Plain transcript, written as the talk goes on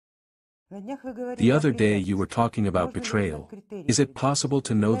The other day you were talking about betrayal. Is it possible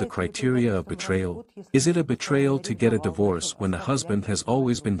to know the criteria of betrayal? Is it a betrayal to get a divorce when the husband has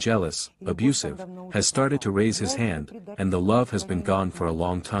always been jealous, abusive, has started to raise his hand, and the love has been gone for a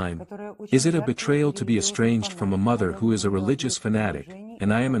long time? Is it a betrayal to be estranged from a mother who is a religious fanatic,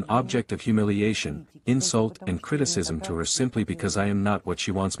 and I am an object of humiliation, insult and criticism to her simply because I am not what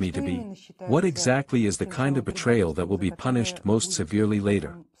she wants me to be? What exactly is the kind of betrayal that will be punished most severely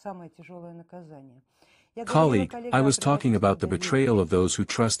later? Colleague, I was talking about the betrayal of those who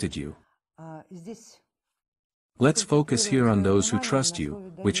trusted you. Let's focus here on those who trust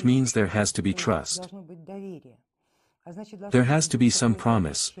you, which means there has to be trust. There has to be some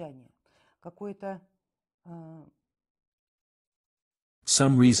promise.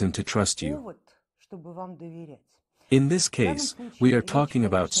 Some reason to trust you. In this case, we are talking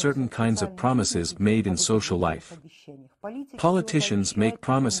about certain kinds of promises made in social life. Politicians make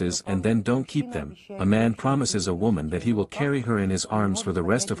promises and then don't keep them. A man promises a woman that he will carry her in his arms for the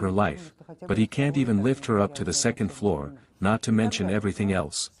rest of her life, but he can't even lift her up to the second floor, not to mention everything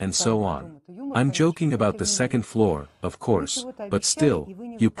else, and so on. I'm joking about the second floor, of course, but still,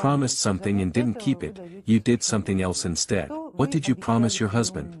 you promised something and didn't keep it, you did something else instead. What did you promise your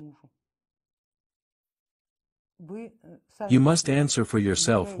husband? You must answer for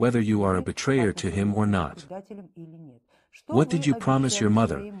yourself whether you are a betrayer to him or not. What did you promise your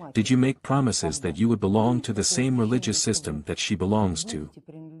mother? Did you make promises that you would belong to the same religious system that she belongs to?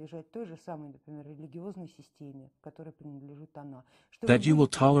 That you will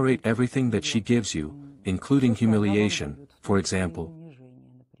tolerate everything that she gives you, including humiliation, for example?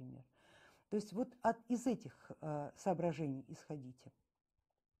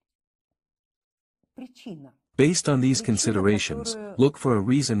 Based on these considerations, look for a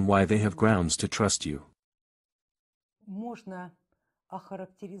reason why they have grounds to trust you. Можно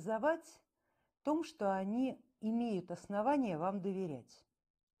охарактеризовать в том, что они имеют основания вам доверять.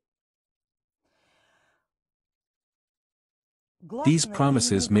 These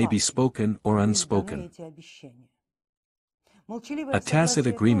promises may be spoken or unspoken. A tacit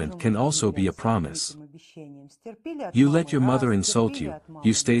agreement can also be a promise. You let your mother insult you,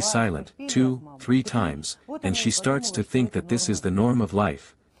 you stay silent 2, 3 times, and she starts to think that this is the norm of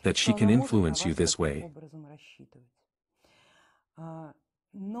life, that she can influence you this way.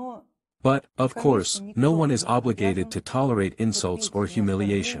 But, of course, no one is obligated to tolerate insults or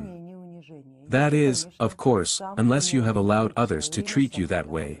humiliation. That is, of course, unless you have allowed others to treat you that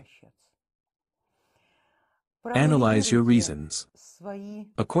way. Analyze your reasons.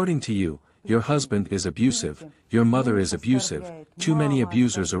 According to you, your husband is abusive, your mother is abusive, too many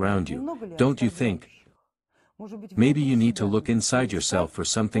abusers around you, don't you think? Maybe you need to look inside yourself for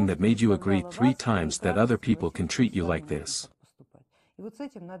something that made you agree 3 times that other people can treat you like this.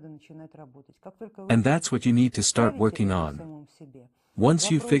 And that's what you need to start working on.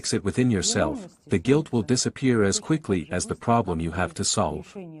 Once you fix it within yourself, the guilt will disappear as quickly as the problem you have to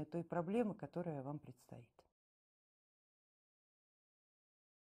solve.